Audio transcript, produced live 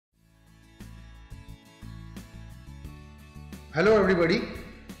Hello everybody.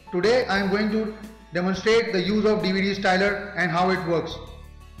 Today I am going to demonstrate the use of DVDStyler and how it works.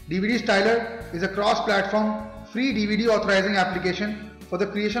 DVDStyler is a cross-platform free DVD authorizing application for the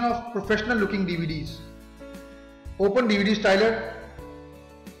creation of professional looking DVDs. Open DVDStyler.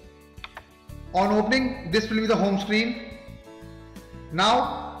 On opening, this will be the home screen.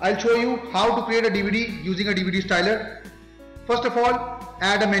 Now I'll show you how to create a DVD using a DVDStyler. First of all,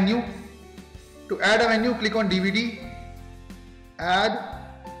 add a menu. To add a menu, click on DVD. Add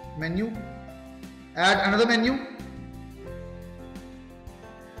menu, add another menu.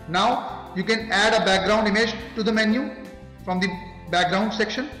 Now you can add a background image to the menu from the background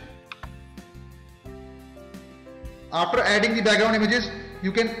section. After adding the background images,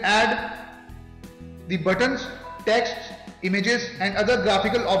 you can add the buttons, text, images and other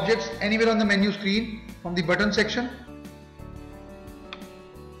graphical objects anywhere on the menu screen from the button section.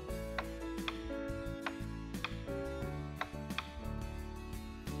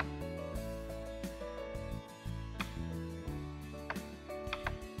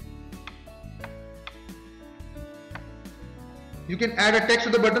 You can add a text to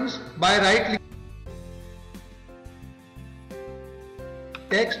the buttons by right click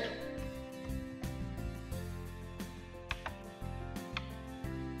text,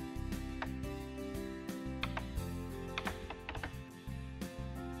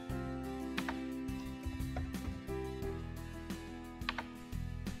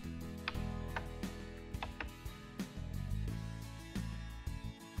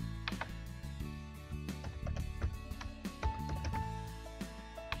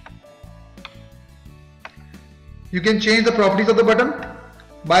 you can change the properties of the button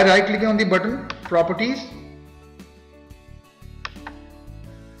by right clicking on the button properties.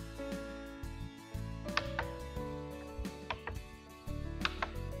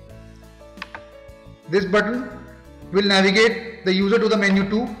 This button will navigate the user to the menu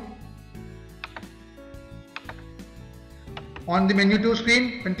 2. On the menu 2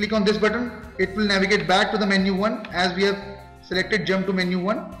 screen, when click on this button, it will navigate back to the menu 1 as we have selected jump to menu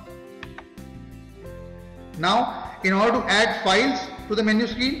 1. Now, in order to add files to the menu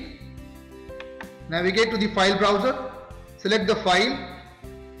screen, navigate to the file browser, select the file,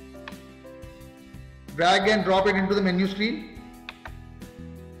 drag and drop it into the menu screen.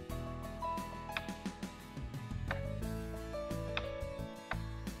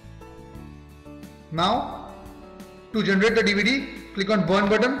 Now, to generate the DVD, click on Burn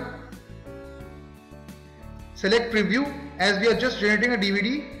button, select Preview as we are just generating a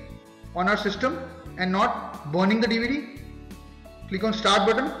DVD on our system and not burning the DVD. Click on Start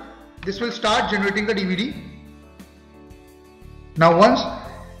button. This will start generating the DVD. Now once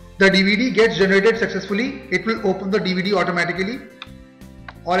the DVD gets generated successfully, it will open the DVD automatically,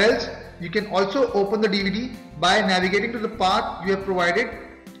 or else you can also open the DVD by navigating to the path you have provided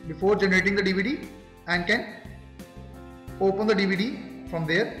before generating the DVD and can open the DVD from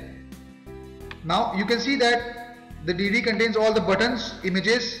there. Now you can see that the DVD contains all the buttons,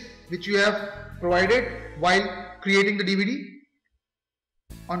 images which you have provided while creating the DVD.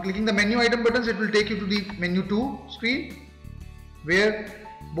 On clicking the menu item buttons, it will take you to the menu 2 screen where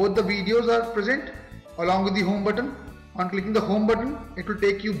both the videos are present along with the home button. On clicking the home button, it will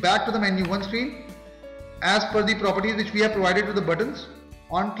take you back to the menu 1 screen as per the properties which we have provided to the buttons.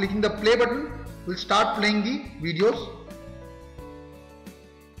 On clicking the play button, will start playing the videos.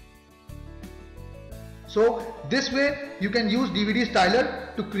 So this way you can use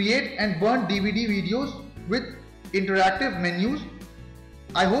DVDStyler to create and burn DVD videos with interactive menus.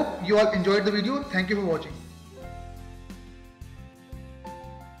 I hope you all enjoyed the video. Thank you for watching.